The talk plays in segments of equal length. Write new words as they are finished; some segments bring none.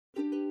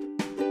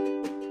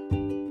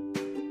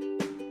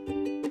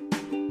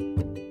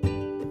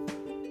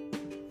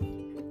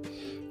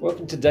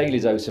Welcome to Daily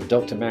Dose of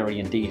Dr. Mary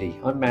and Dee Dee.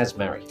 I'm Maz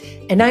Mary.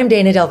 And I'm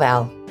Dana Del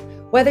Val.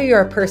 Whether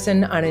you're a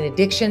person on an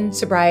addiction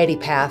sobriety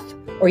path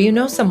or you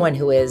know someone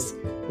who is,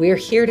 we're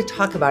here to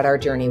talk about our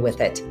journey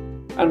with it.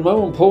 And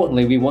more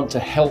importantly, we want to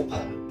help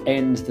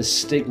end the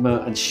stigma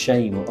and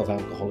shame of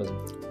alcoholism.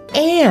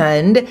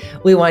 And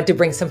we want to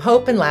bring some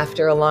hope and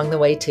laughter along the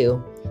way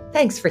too.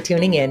 Thanks for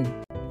tuning in.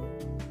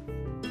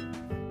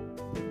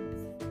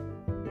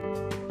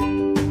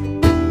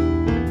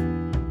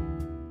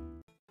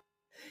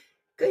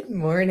 Good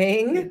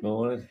morning. Good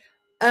morning.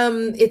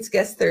 It's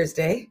Guest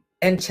Thursday,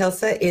 and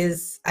Chelsea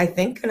is, I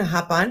think, going to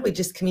hop on. We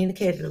just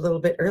communicated a little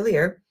bit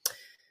earlier.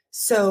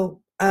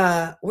 So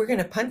we're going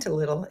to punt a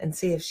little and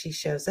see if she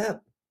shows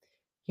up.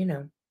 You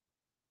know,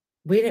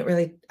 we didn't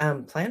really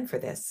plan for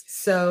this.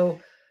 So,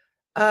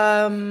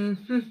 Dr.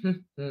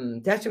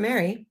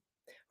 Mary,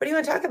 what do you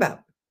want to talk about?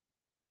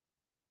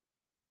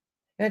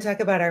 You want to talk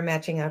about our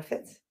matching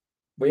outfits?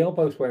 We are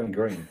both wearing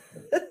green.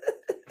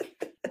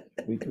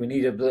 we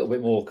need a little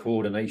bit more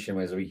coordination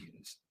as we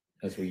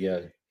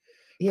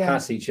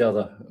pass each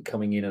other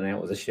coming in and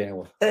out of the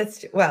shower.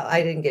 Well,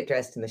 I didn't get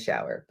dressed in the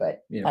shower,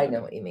 but I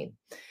know what you mean.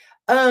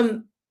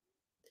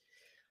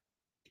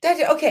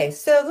 Okay,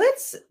 so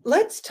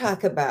let's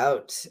talk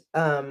about.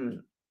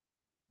 We're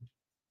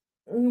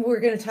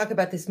going to talk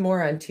about this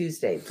more on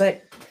Tuesday,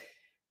 but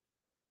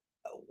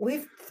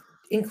we've,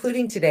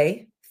 including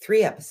today,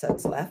 3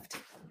 episodes left.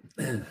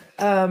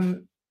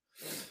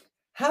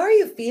 How are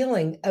you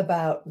feeling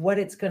about what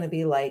it's going to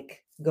be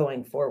like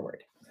going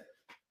forward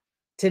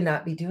to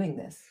not be doing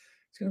this?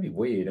 It's going to be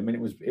weird. I mean, it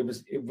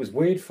was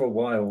weird for a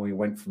while when we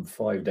went from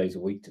 5 days a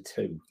week to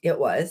 2. It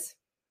was.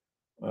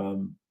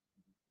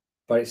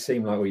 But it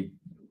seemed like we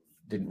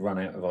didn't run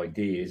out of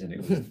ideas, and it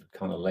was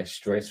kind of less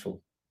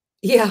stressful.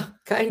 Yeah,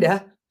 kind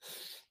of.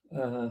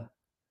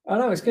 I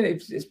know it's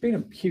been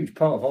a huge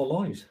part of our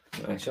lives,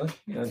 actually.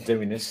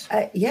 Doing this.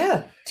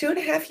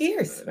 2.5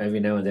 years. Every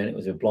now and then it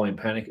was a blind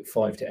panic at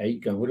 5 to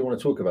 8, going, "What do you want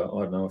to talk about?"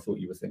 I don't know. I thought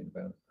you were thinking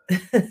about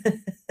it.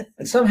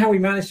 And somehow we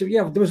managed to.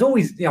 Yeah, there was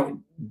always.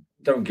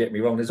 Don't get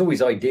me wrong. There's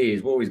always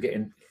ideas. We're always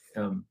getting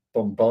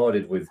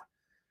bombarded with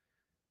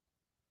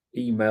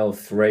email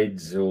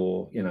threads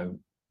or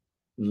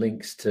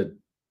links to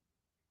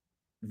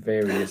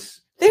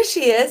various. There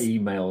she is.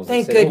 Emails.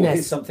 Thank goodness.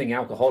 Here's something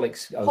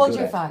alcoholics. Hold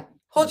your thought.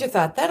 Hold your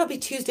thought. That'll be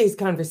Tuesday's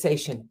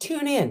conversation.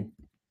 Tune in.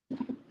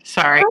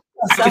 Sorry, I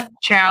was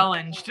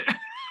challenged.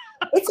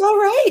 It's all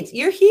right.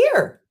 You're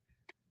here.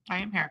 I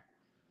am here.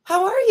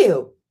 How are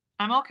you?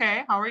 I'm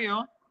okay. How are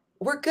you?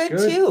 We're good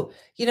too.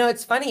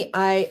 It's funny.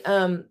 I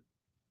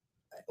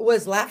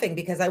was laughing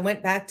because I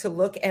went back to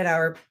look at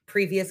our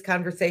previous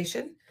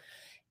conversation,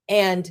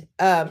 and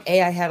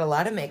I had a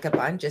lot of makeup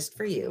on just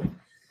for you,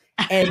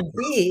 and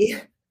B,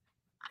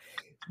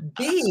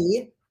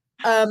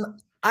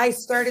 I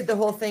started the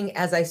whole thing,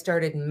 as I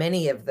started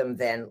many of them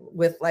then,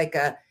 with like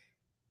a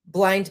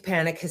blind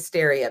panic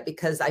hysteria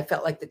because I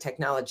felt like the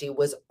technology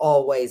was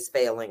always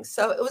failing.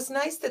 So it was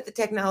nice that the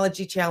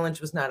technology challenge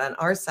was not on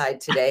our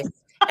side today.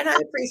 And I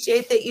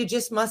appreciate that you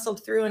just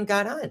muscled through and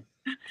got on.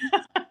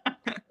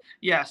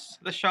 Yes,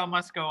 the show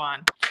must go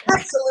on.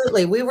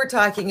 Absolutely. We were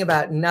talking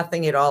about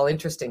nothing at all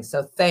interesting.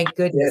 So thank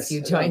goodness you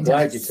joined us.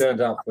 I'm glad you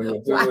turned up.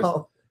 We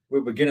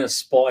were beginning a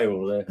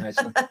spiral there,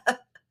 actually.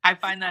 I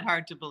find that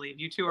hard to believe.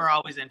 You two are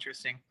always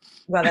interesting.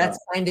 Well, that's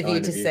kind of you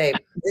to say.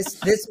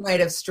 This might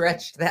have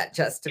stretched that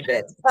just a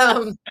bit.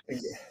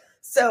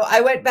 So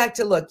I went back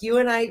to look. You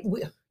and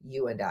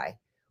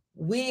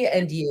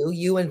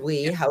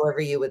we, however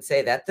you would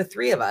say that, the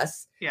 3 of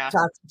us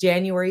talked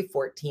January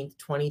 14th,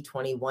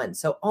 2021.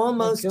 So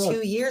almost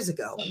 2 years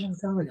ago.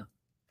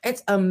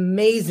 It's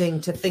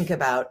amazing to think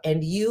about.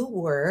 And you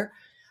were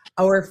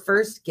our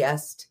first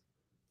guest,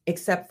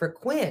 except for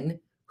Quinn,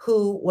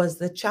 who was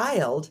the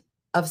child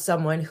of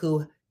someone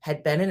who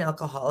had been an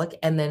alcoholic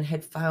and then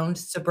had found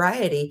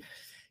sobriety.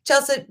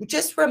 Chelsea,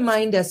 just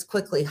remind us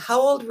quickly, how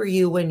old were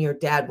you when your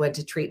dad went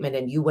to treatment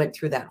and you went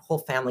through that whole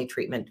family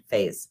treatment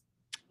phase?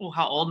 Well,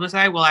 how old was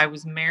I? Well, I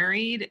was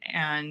married,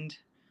 and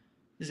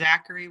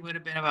Zachary would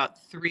have been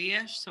about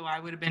 3-ish. So I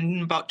would have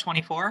been about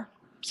 24,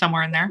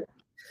 somewhere in there.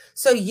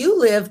 So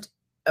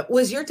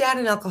was your dad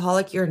an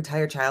alcoholic your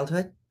entire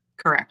childhood?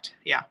 Correct.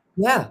 Yeah.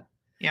 Yeah.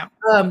 Yeah.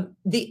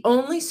 The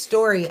only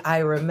story I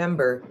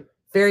remember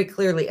very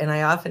clearly, and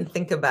I often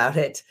think about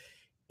it,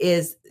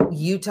 is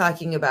you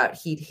talking about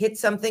he'd hit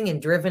something and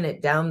driven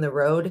it down the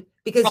road,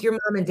 because your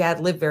mom and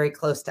dad live very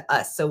close to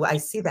us. So I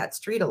see that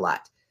street a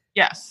lot.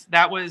 Yes,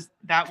 that was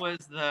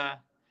the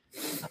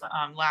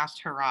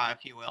last hurrah,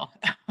 if you will.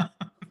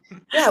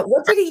 Yeah.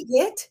 What did he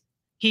hit?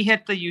 He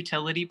hit the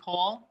utility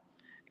pole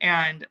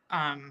and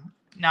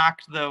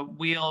knocked the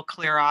wheel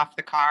clear off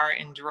the car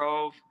and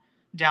drove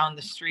down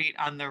the street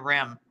on the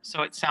rim.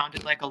 So it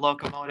sounded like a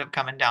locomotive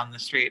coming down the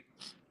street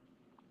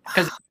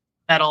because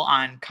metal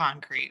on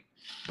concrete.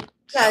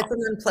 Yeah, it's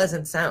an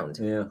unpleasant sound.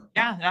 Yeah.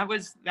 Yeah, that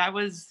was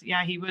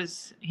he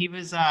was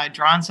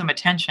drawing some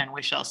attention,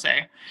 we shall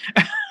say.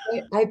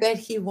 I bet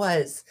he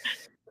was.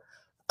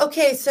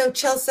 Okay, so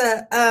Chelsea,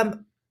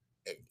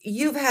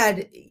 you've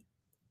had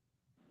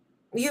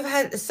you've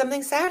had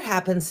something sad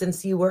happen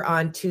since you were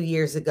on 2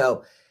 years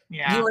ago.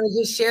 Yeah. You want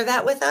to just share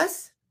that with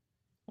us?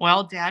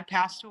 Well, Dad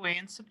passed away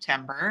in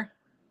September.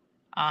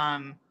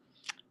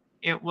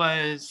 It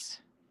was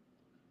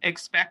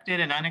expected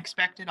and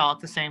unexpected all at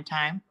the same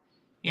time.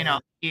 You know,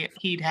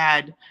 he'd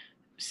had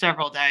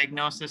several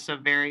diagnoses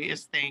of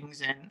various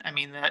things. And I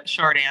mean, the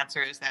short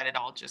answer is that it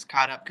all just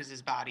caught up because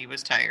his body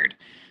was tired.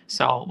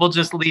 So we'll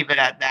just leave it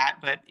at that.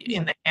 But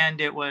in the end,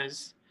 it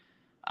was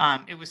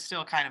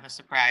still kind of a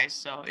surprise.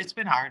 So it's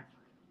been hard.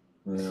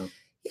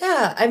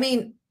 Yeah. I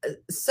mean,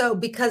 so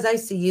because I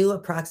see you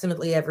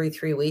approximately every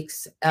 3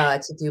 weeks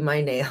to do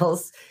my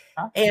nails,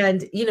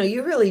 and, you know,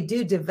 you really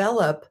do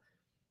develop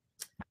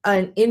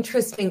an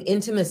interesting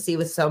intimacy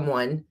with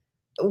someone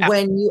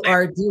when you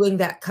are doing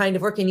that kind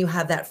of work and you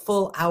have that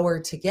full hour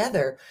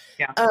together.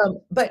 Yeah.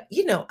 But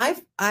you know,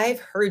 I've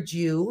heard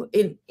you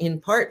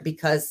in part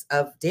because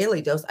of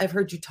Daily Dose, I've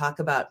heard you talk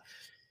about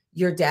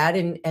your dad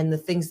and the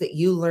things that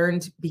you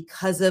learned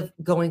because of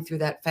going through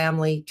that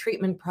family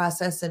treatment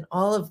process and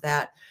all of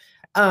that.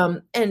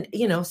 And,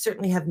 you know,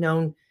 certainly have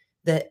known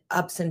the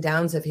ups and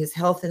downs of his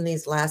health in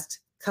these last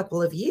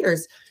couple of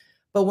years.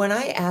 But when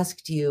I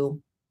asked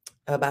you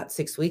about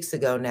 6 weeks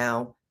ago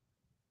now,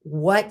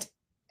 what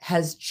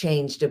has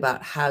changed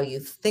about how you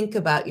think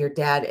about your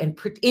dad and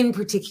in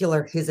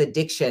particular his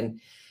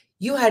addiction,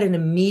 you had an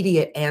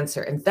immediate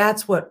answer. And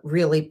that's what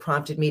really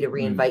prompted me to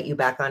reinvite you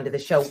back onto the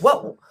show.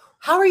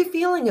 How are you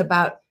feeling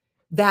about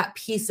that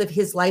piece of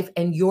his life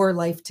and your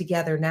life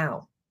together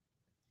now?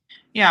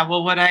 Yeah,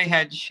 well, what I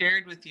had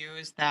shared with you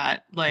is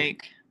that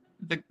like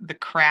the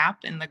crap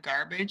and the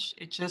garbage,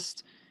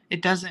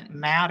 it doesn't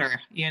matter,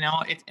 you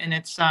know.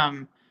 It's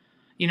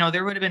you know,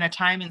 there would have been a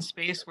time and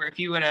space where if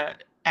you would have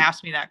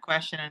asked me that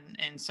question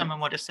and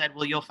someone would have said,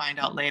 well, you'll find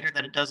out later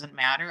that it doesn't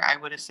matter, I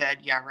would have said,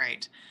 yeah,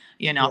 right.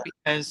 You know,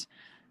 because,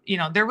 you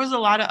know, there was a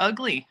lot of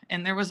ugly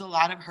and there was a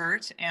lot of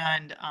hurt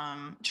and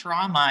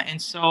trauma.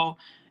 And so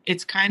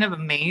it's kind of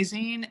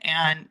amazing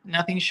and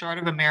nothing short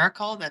of a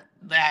miracle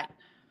that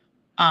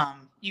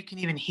you can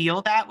even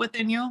heal that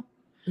within you.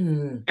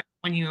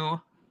 When you,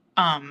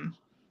 I'm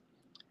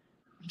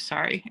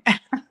sorry.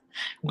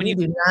 When you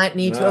do not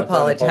need to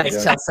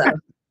apologize, Chelsea.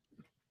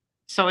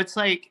 So it's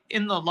like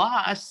in the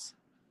loss,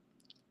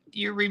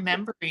 you're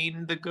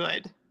remembering the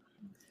good.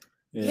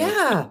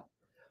 Yeah.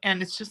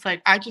 And it's just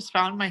like, I just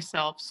found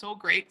myself so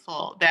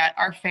grateful that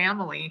our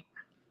family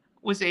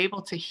was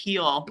able to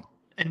heal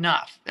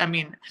enough. I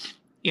mean,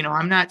 you know,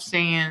 I'm not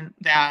saying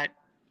that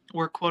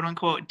we're quote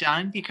unquote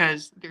done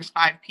because there's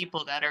 5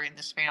 people that are in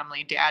this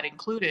family, dad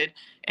included,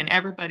 and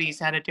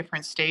everybody's at a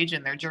different stage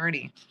in their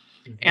journey.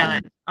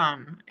 And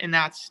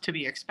that's to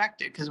be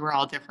expected because we're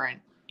all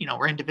different, you know,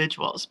 we're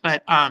individuals.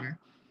 But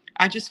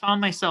I just found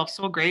myself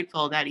so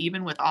grateful that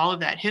even with all of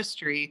that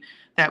history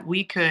that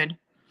we could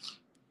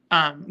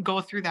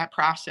go through that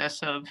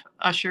process of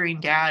ushering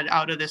dad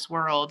out of this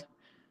world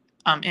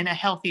in a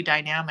healthy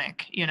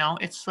dynamic. You know,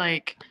 it's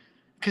like,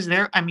 because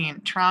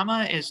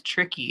trauma is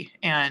tricky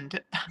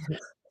and,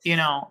 you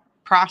know,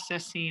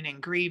 processing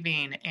and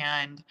grieving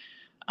and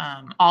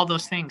all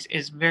those things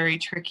is very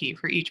tricky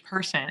for each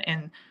person.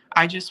 And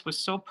I just was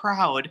so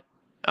proud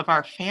of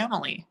our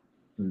family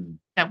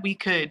that we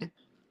could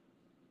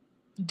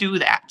do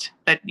that,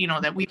 you know,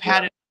 that we've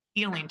had a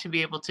healing to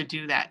be able to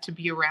do that, to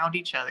be around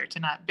each other, to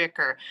not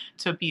bicker,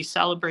 to be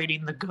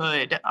celebrating the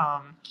good.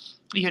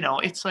 You know,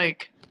 it's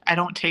like, I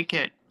don't take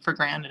it for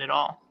granted at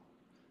all.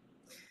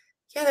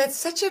 Yeah, that's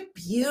such a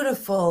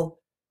beautiful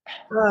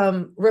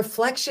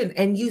reflection.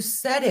 And you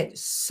said it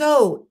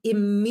so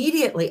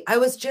immediately. I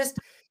was just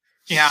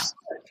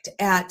shocked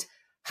at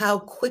how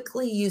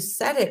quickly you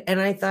said it. And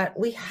I thought,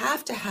 we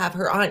have to have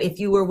her on if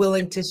you were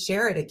willing to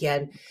share it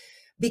again,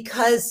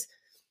 because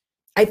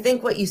I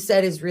think what you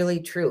said is really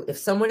true. If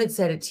someone had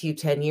said it to you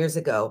 10 years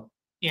ago,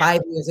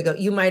 5 years ago,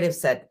 you might have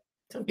said,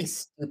 don't be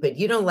stupid.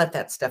 You don't let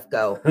that stuff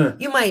go.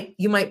 You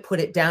might put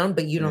it down,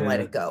 but you don't let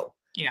it go.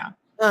 Yeah.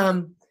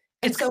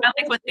 It's kind of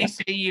like what they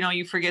say, you know,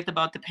 you forget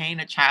about the pain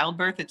of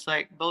childbirth. It's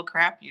like, bull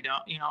crap, you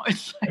don't, you know,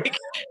 it's like,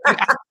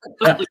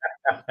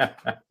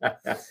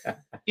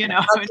 you know.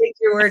 I'll take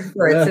your word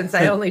for it since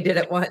I only did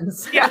it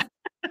once. Yeah.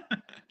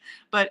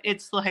 But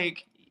it's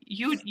like,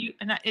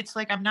 and it's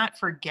like, I'm not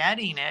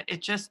forgetting it.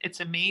 It's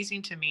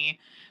amazing to me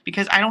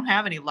because I don't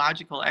have any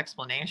logical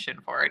explanation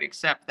for it,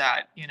 except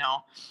that, you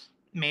know,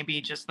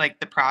 maybe just like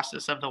the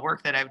process of the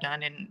work that I've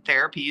done in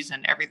therapies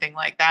and everything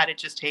like that, it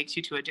just takes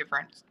you to a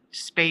different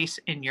space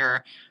in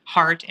your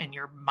heart and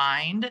your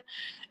mind,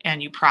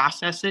 and you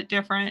process it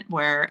different,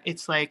 where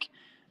it's like,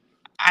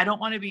 I don't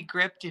want to be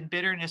gripped in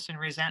bitterness and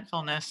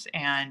resentfulness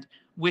and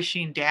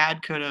wishing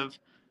dad could have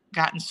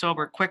gotten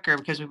sober quicker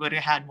because we would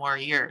have had more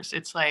years.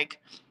 It's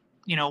like,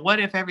 you know, what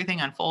if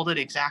everything unfolded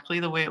exactly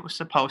the way it was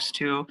supposed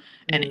to?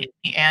 And in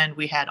the end,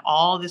 we had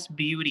all this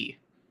beauty.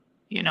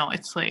 You know,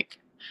 it's like,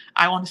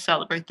 I want to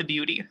celebrate the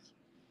beauty.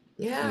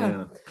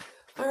 Yeah.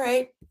 All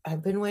right.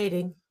 I've been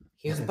waiting.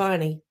 Here's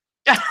Bonnie.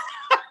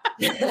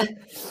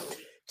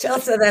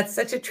 Chelsea, that's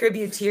such a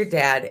tribute to your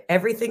dad.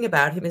 Everything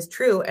about him is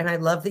true. And I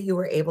love that you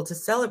were able to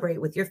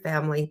celebrate with your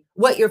family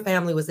what your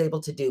family was able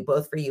to do,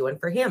 both for you and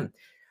for him.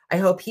 I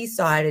hope he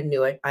saw it and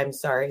knew it. I'm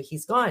sorry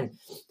he's gone.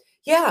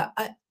 Yeah,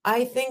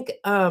 I think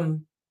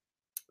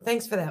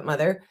thanks for that,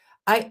 Mother.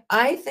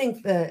 I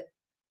think that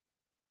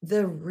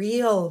the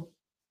real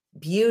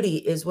beauty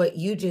is what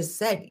you just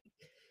said.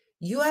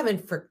 You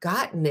haven't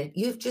forgotten it.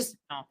 You've just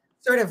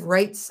sort of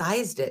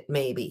right-sized it,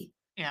 maybe.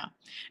 Yeah.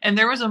 And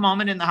there was a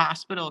moment in the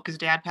hospital because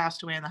Dad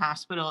passed away in the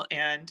hospital,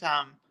 and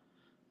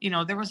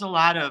there was a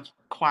lot of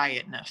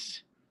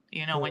quietness,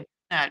 when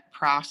that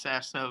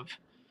process of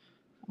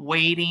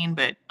waiting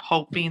but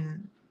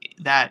hoping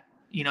that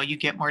you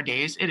get more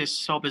days. It is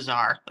so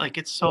bizarre. Like,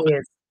 it's so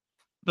bizarre.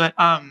 But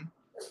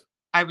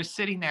I was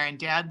sitting there and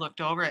Dad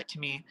looked over at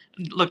me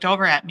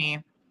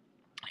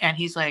and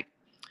he's like,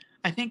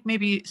 I think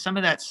maybe some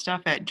of that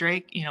stuff at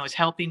Drake, is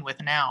helping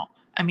with now.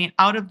 I mean,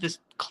 out of this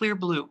clear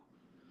blue.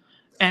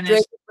 And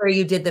Drake, where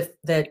you did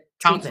the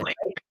counseling,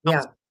 right?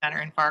 Counseling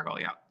center in Fargo.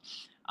 Yeah.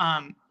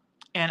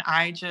 And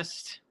I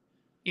just,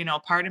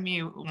 part of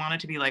me wanted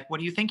to be like, what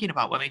are you thinking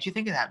about? What made you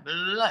think of that? Blah,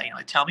 blah,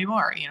 blah. Tell me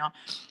more,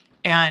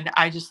 And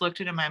I just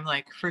looked at him. I'm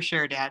like, for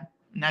sure, Dad.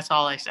 And that's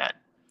all I said.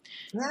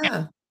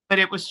 Yeah. But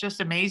it was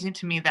just amazing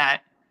to me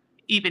that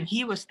even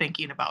he was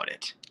thinking about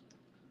it.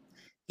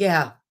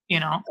 Yeah.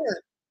 Yeah.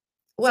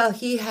 Well,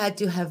 he had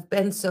to have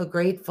been so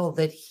grateful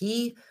that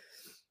he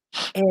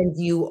and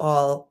you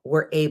all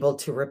were able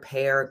to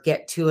repair,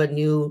 get to a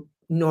new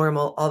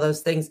normal, all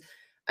those things.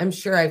 I'm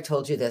sure I've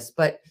told you this,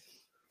 but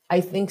I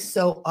think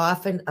so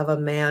often of a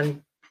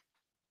man.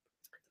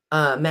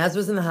 Maz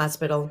was in the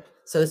hospital.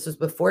 So this was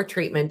before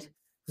treatment. It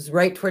was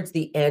right towards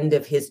the end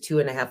of his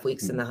 2.5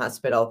 weeks in the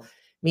hospital,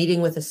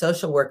 meeting with a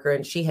social worker.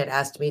 And she had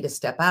asked me to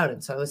step out.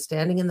 And so I was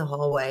standing in the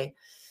hallway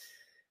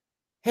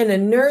and a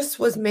nurse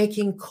was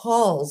making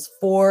calls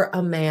for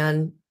a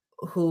man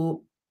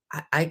who,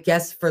 I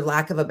guess, for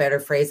lack of a better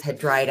phrase, had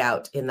dried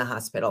out in the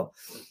hospital.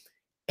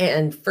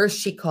 And first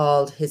she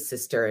called his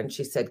sister and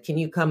she said, can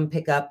you come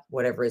pick up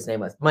whatever his name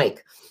was?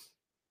 Mike.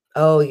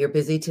 Oh, you're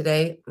busy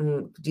today?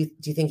 Do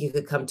you think you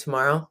could come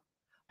tomorrow?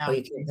 No. Oh,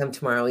 you can't come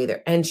tomorrow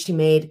either. And she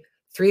made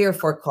 3 or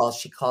 4 calls.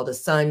 She called a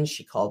son,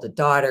 she called a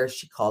daughter,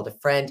 she called a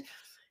friend,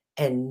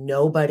 and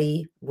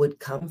nobody would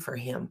come for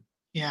him.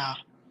 Yeah.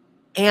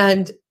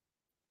 And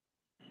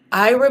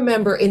I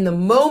remember in the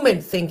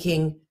moment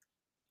thinking,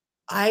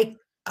 I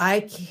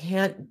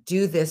can't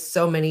do this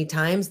so many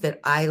times that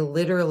I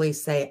literally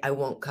say I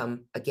won't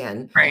come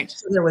again. Right.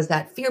 So there was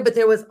that fear, but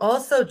there was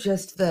also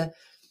just the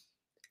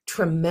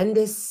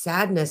tremendous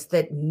sadness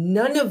that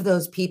none of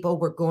those people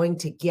were going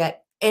to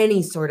get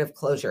any sort of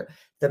closure.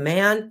 The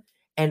man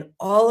and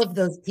all of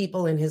those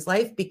people in his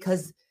life,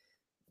 because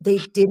they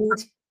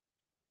didn't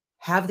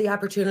have the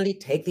opportunity,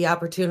 take the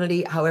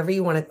opportunity, however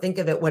you want to think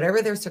of it,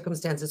 whatever their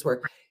circumstances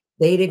were,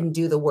 they didn't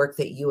do the work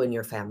that you and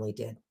your family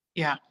did.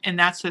 Yeah. And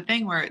that's the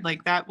thing where,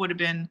 like, that would have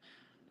been,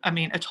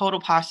 a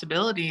total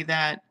possibility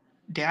that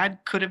Dad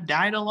could have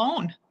died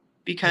alone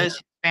because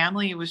his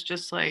family was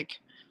just like,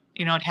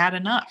 it had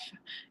enough.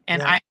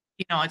 And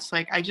it's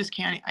like, I just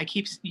can't, I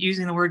keep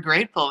using the word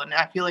grateful, and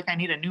I feel like I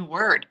need a new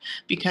word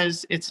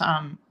because it's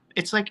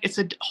like, it's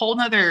a whole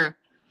nother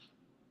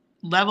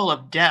level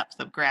of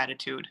depth of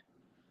gratitude.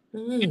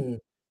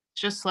 It's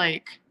just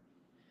like,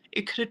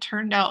 it could have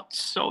turned out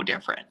so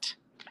different.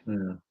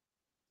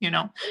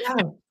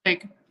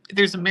 Like,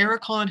 there's a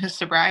miracle in his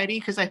sobriety,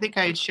 because I think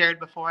I had shared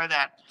before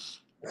that,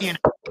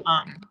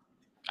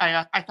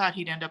 I thought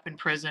he'd end up in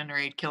prison or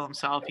he'd kill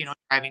himself,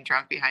 driving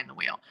drunk behind the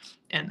wheel.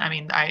 And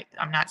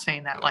I'm not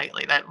saying that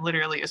lightly. That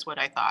literally is what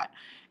I thought.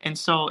 And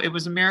so it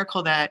was a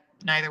miracle that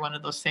neither one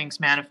of those things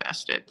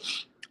manifested.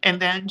 And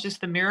then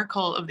just the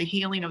miracle of the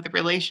healing of the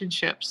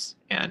relationships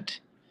and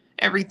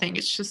everything.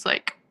 It's just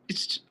like,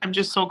 I'm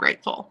just so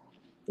grateful.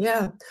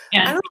 Yeah.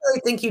 And I don't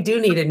really think you do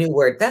need a new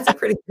word. That's a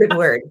pretty good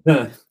word.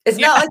 It's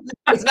not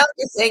like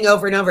you're saying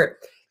over and over.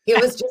 It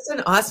was just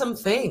an awesome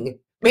thing.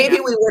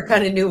 Maybe we work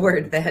on a new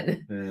word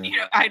then.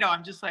 I know.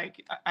 I'm just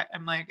like,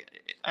 I'm like,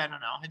 I don't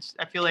know.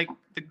 I feel like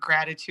the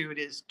gratitude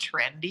is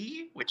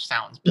trendy, which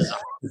sounds bizarre.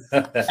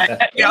 Put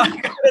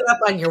it up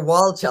on your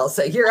wall,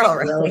 Chelsea. You're all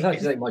right. I was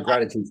actually saying my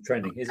gratitude's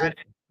trending, is it?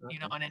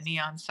 On a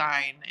neon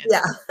sign.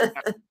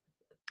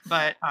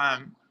 But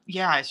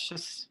it's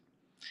just,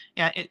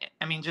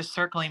 just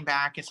circling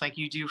back, it's like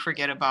you do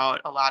forget about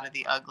a lot of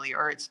the ugly,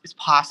 or it's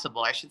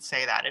possible, I should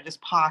say that. It is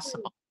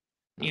possible,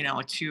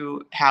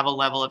 to have a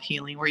level of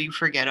healing where you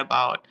forget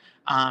about,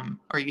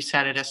 or you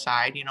set it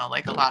aside,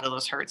 like a lot of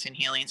those hurts and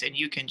healings, and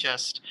you can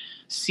just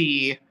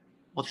see,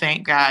 well,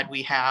 thank God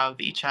we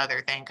have each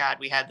other. Thank God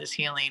we had this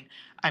healing.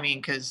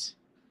 Because,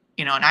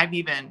 and I've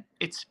even,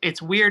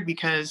 it's weird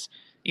because,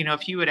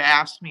 if you would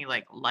have asked me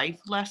like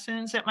life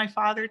lessons that my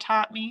father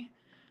taught me,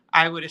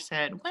 I would have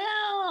said,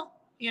 well,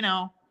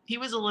 he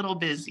was a little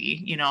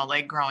busy,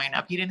 like growing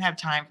up. He didn't have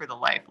time for the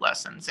life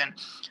lessons. And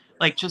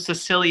like, just a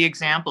silly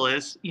example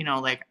is,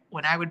 like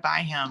when I would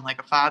buy him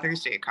like a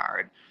Father's Day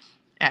card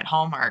at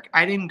Hallmark,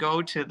 I didn't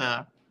go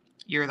to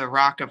you're the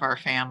rock of our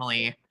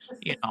family,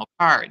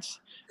 cards.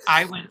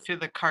 I went through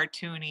the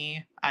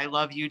cartoony, I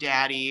love you,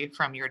 daddy,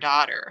 from your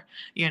daughter,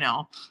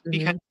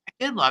 because I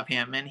did love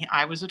him, and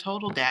I was a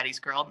total daddy's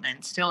girl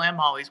and still am,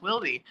 always will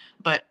be.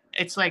 But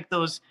it's like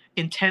those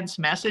intense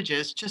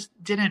messages just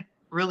didn't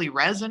really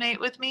resonate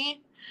with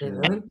me.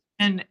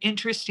 And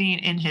interesting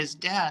in his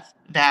death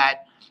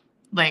that,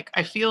 like,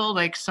 I feel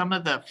like some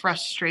of the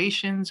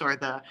frustrations or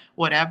the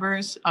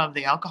whatevers of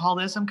the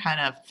alcoholism kind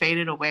of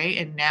faded away.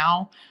 And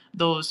now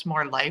those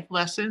more life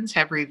lessons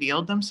have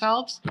revealed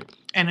themselves.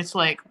 And it's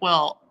like,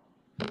 well,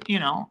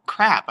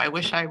 crap, I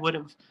wish I would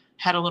have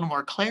had a little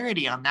more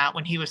clarity on that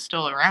when he was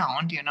still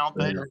around,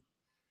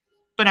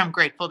 but I'm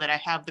grateful that I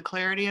have the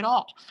clarity at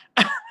all.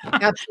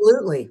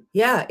 Absolutely.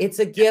 Yeah. It's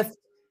a gift.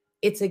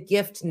 It's a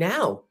gift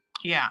now.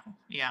 Yeah.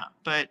 Yeah.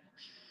 But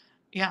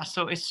yeah,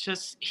 so it's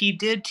just, he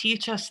did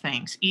teach us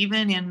things,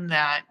 even in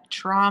that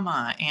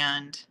trauma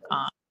and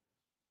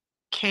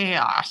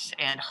chaos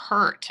and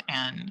hurt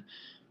and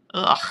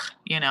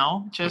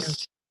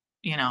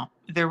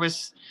there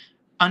was,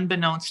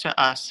 unbeknownst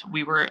to us,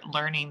 we were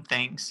learning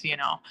things,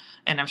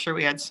 and I'm sure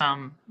we had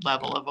some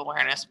level of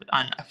awareness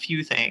on a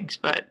few things,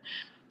 but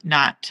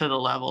not to the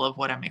level of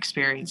what I'm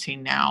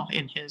experiencing now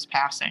in his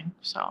passing.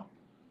 So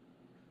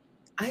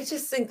I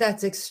just think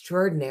that's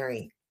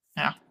extraordinary.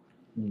 Yeah.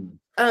 Do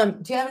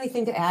you have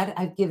anything to add?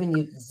 I've given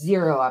you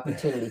zero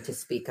opportunity to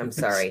speak. I'm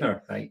sorry.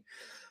 All right.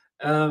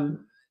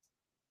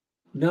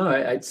 No,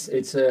 it's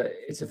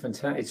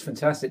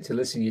fantastic to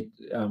listen you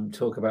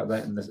talk about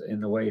that in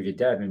the way of your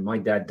dad. I mean, my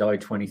dad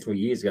died 23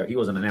 years ago. He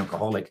wasn't an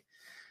alcoholic,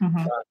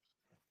 and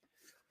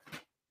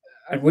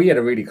we had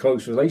a really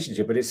close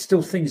relationship. But it's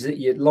still things that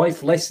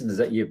life lessons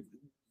that you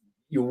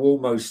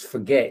almost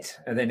forget,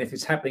 and then if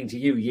it's happening to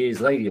you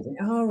years later, you think,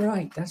 "Oh,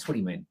 right, that's what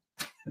he meant."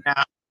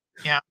 Yeah,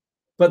 yeah.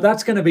 But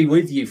that's going to be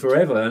with you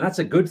forever, and that's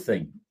a good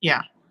thing.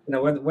 Yeah.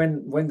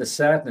 When the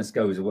sadness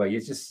goes away,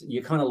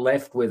 you're kind of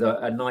left with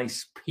a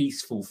nice,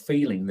 peaceful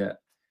feeling that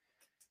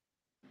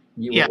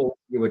you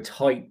were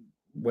tight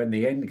when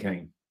the end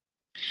came.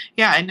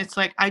 Yeah, and it's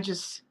like, I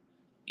just,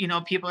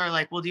 people are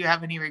like, well, do you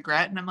have any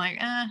regret? And I'm like,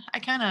 I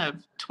kind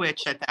of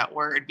twitch at that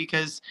word,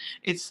 because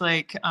it's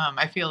like,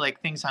 I feel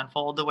like things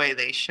unfold the way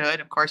they should.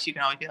 Of course, you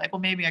can always be like,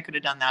 well, maybe I could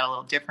have done that a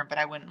little different, but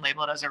I wouldn't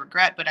label it as a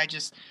regret. But I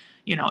just,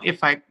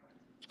 if I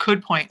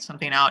could point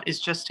something out, is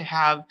just to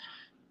have,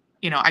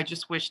 I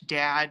just wish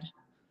Dad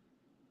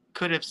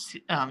could have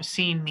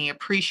seen me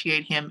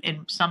appreciate him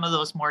in some of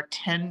those more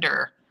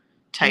tender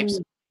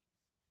types,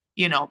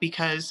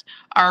 because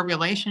our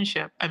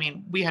relationship, I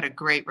mean, we had a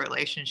great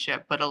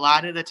relationship, but a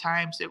lot of the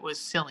times it was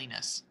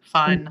silliness,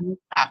 fun,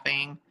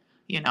 laughing,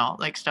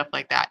 like stuff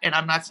like that. And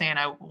I'm not saying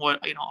I would,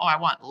 I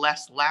want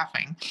less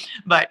laughing,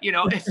 but,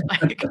 it's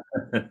like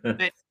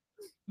that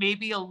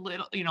maybe a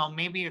little,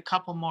 maybe a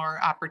couple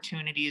more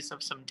opportunities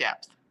of some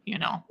depth,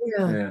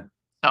 Yeah.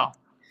 So.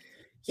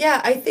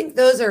 Yeah, I think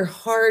those are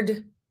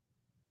hard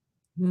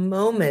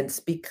moments,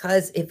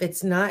 because if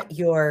it's not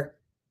your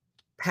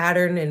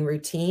pattern and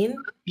routine,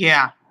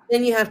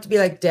 then you have to be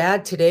like,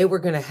 Dad, today we're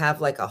going to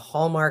have like a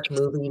Hallmark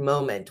movie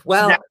moment.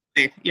 Well,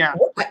 yeah,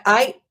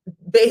 I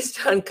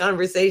based on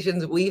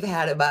conversations we've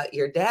had about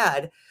your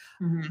dad,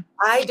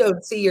 I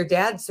don't see your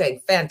dad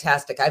saying,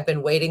 fantastic, I've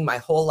been waiting my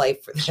whole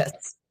life for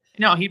this.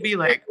 No, he'd be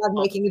like,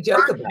 making a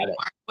joke about it.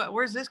 But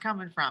where's this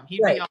coming from?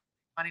 He'd be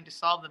wanting to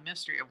solve the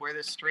mystery of where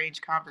this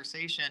strange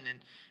conversation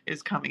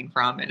is coming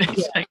from. And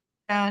it's like,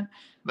 Dad,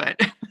 but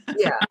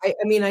yeah, I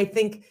mean, I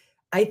think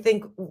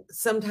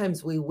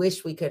sometimes we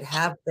wish we could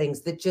have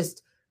things that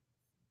just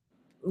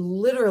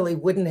literally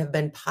wouldn't have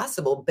been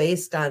possible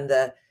based on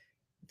the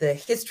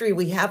history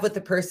we have with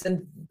the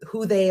person,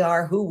 who they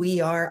are, who we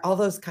are, all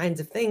those kinds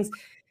of things.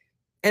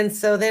 And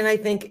so then I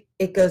think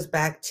it goes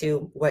back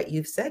to what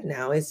you've said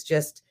now, is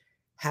just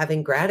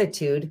having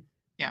gratitude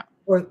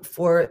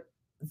for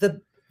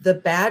the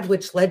bad,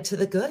 which led to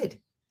the good.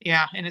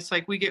 Yeah. And it's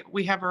like,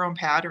 we have our own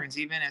patterns,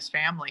 even as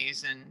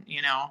families. And,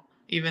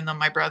 even though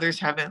my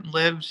brothers we haven't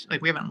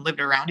lived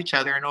around each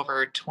other in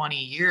over 20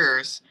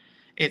 years,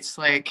 it's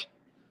like,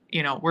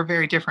 we're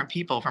very different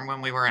people from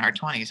when we were in our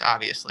 20s,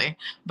 obviously.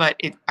 But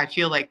I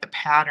feel like the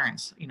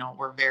patterns,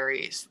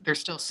 they're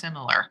still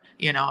similar.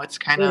 It's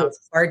kind of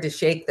hard to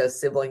shake those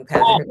sibling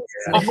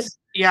patterns.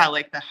 Yeah,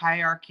 like the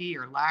hierarchy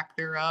or lack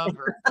thereof.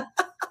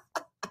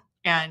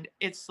 And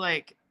it's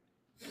like,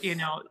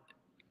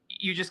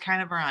 you just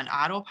kind of are on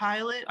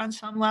autopilot on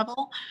some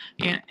level.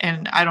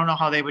 And I don't know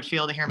how they would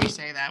feel to hear me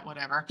say that,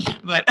 whatever.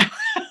 But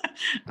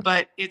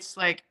but it's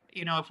like,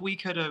 if we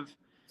could have,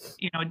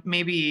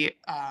 maybe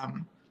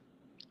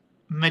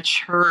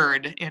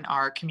matured in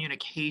our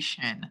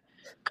communication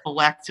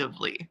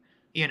collectively,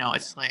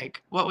 it's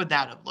like, what would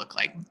that have looked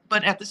like?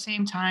 But at the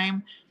same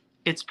time,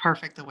 it's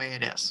perfect the way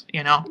it is,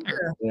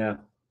 Yeah.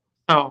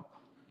 So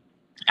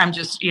I'm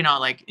just,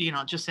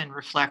 just in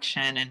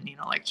reflection and,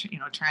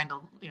 trying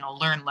to,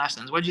 learn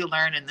lessons. What'd you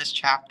learn in this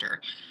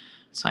chapter?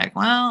 It's like,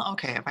 well,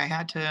 okay, if I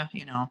had to,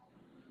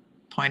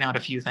 point out a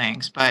few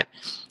things, but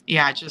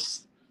yeah,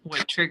 just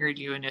what triggered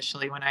you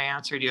initially when I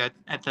answered you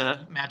at the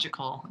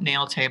magical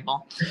nail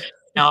table,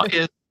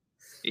 is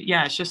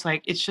Yeah,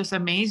 it's just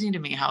amazing to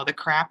me how the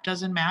crap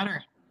doesn't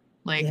matter.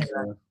 Like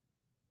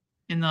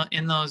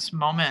in those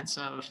moments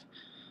of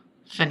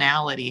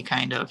finality,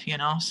 kind of,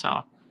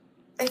 so.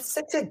 It's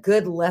such a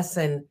good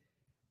lesson.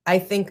 I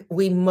think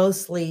we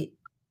mostly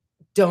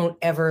don't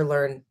ever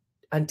learn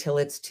until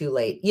it's too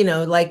late.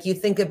 Like you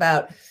think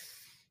about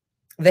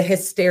the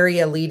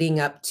hysteria leading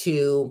up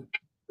to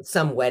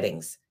some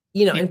weddings,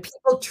 and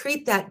people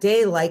treat that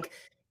day like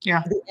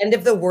the end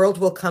of the world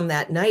will come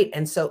that night.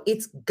 And so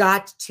it's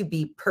got to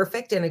be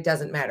perfect. And it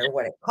doesn't matter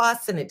what it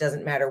costs. And it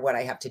doesn't matter what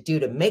I have to do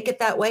to make it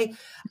that way.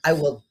 I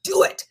will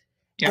do it.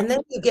 Yeah. And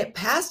then you get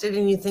past it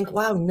and you think,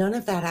 wow, none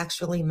of that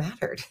actually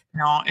mattered.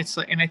 No, it's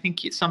like, and I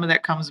think some of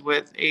that comes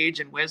with age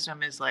and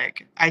wisdom is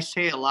like, I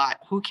say a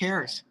lot, who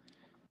cares?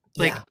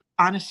 Like,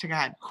 honest to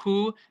God,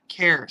 who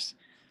cares?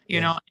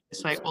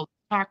 It's like, well,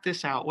 talk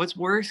this out. What's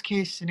worst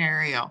case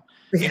scenario?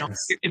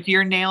 If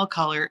your nail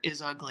color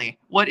is ugly,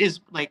 what is,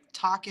 like,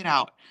 talk it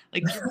out.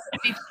 Like, you're gonna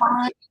be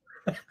fine.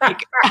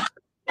 Like,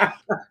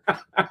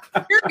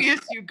 serious,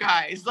 you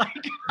guys. Like,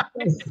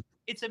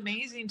 it's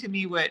amazing to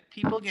me what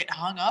people get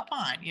hung up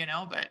on,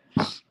 but.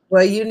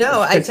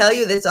 Well, I tell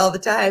you this all the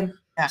time.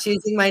 Yeah.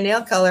 Choosing my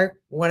nail color,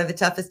 one of the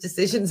toughest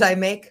decisions I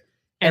make.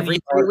 Every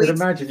 3 weeks. I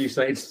could imagine you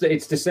say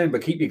it's December.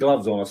 Keep your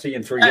gloves on. I'll see you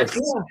in 3 weeks.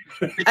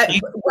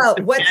 Well,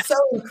 what's so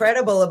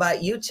incredible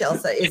about you,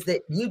 Chelsea, is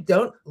that you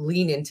don't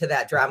lean into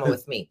that drama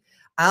with me.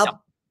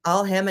 I'll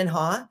hem and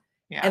haw,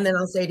 and then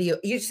I'll say to you,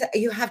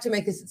 you have to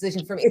make this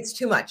decision for me. It's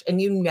too much, and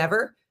you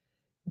never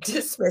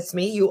dismiss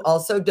me. You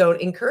also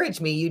don't encourage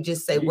me. You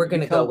just say we're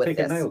going to go with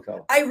this.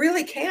 I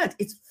really can't.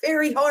 It's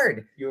very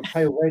hard. You're a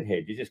pale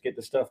redhead. You just get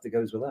the stuff that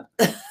goes with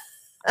that.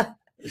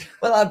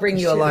 Well, I'll bring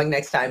you along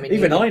next time. And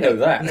even I know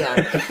that.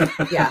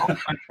 Yeah. You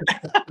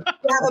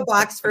have a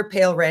box for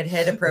pale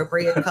redhead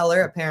appropriate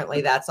color.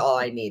 Apparently, that's all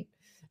I need.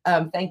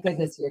 Thank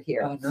goodness you're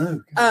here. Oh,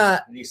 no.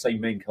 You say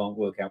men can't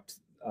work out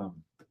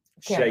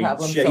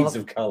shades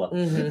of color.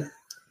 Mm-hmm.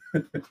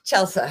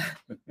 Chelsea,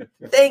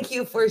 thank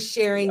you for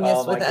sharing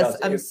this with us.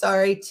 I'm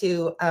sorry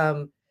to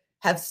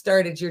have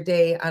started your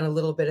day on a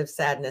little bit of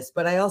sadness,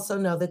 but I also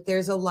know that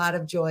there's a lot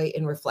of joy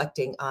in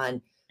reflecting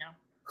on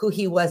who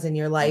he was in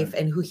your life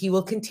and who he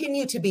will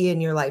continue to be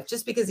in your life.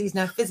 Just because he's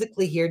not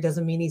physically here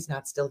doesn't mean he's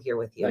not still here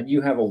with you. And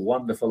you have a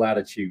wonderful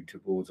attitude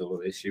towards all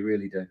of this. You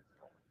really do.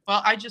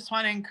 Well, I just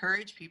want to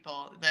encourage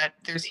people that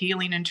there's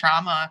healing and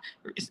trauma,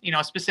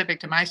 specific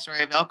to my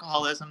story of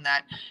alcoholism,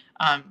 that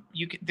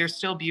there's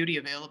still beauty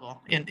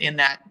available in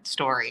that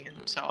story.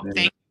 And so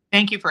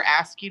thank you for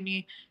asking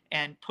me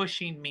and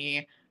pushing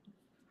me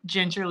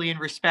gingerly and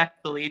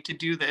respectfully to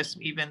do this,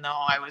 even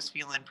though I was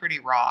feeling pretty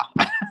raw.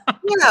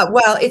 Yeah,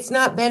 well, it's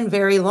not been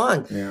very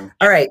long. Yeah.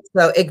 All right,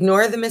 so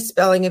ignore the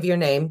misspelling of your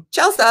name.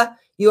 Chelsea,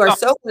 you are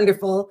so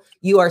wonderful.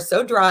 You are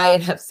so dry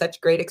and have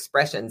such great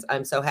expressions.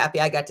 I'm so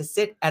happy I got to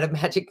sit at a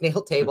magic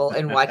nail table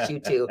and watch you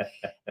too.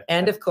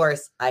 And of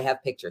course, I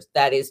have pictures.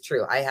 That is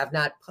true. I have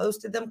not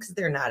posted them because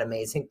they're not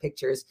amazing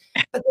pictures,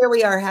 but there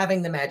we are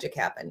having the magic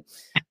happen.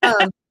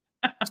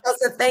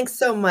 Chelsea, thanks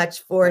so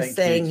much for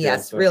saying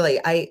yes. Really,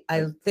 I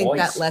think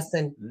that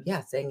lesson,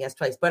 saying yes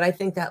twice, but I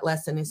think that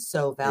lesson is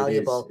so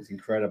valuable. It's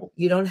incredible.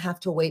 You don't have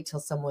to wait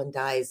till someone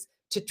dies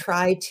to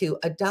try to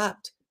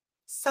adopt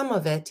some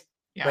of it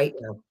right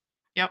now.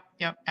 Yep,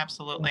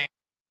 absolutely.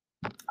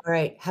 All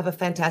right. Have a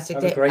fantastic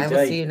day. I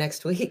will see you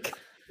next week.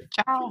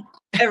 Ciao.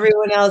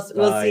 Everyone else,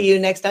 we'll see you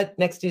next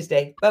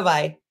Tuesday.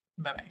 Bye-bye.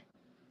 Bye-bye.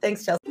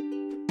 Thanks, Chelsea.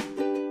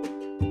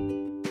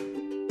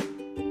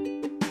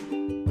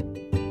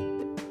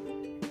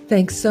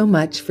 Thanks so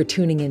much for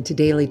tuning in to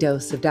Daily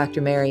Dose of Dr.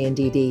 Mary and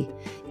DD.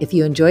 If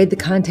you enjoyed the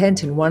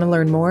content and want to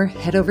learn more,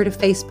 head over to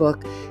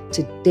Facebook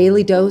to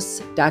Daily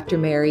Dose Dr.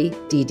 Mary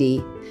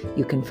DD.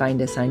 You can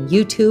find us on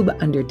YouTube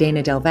under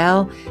Dana Del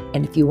Val.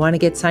 And if you want to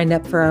get signed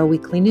up for our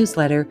weekly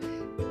newsletter,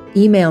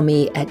 email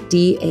me at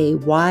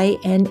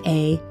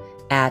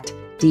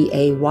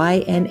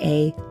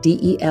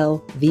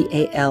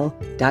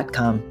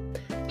dayna@daynadelval.com.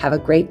 Have a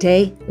great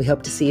day. We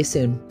hope to see you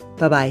soon.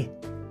 Bye-bye.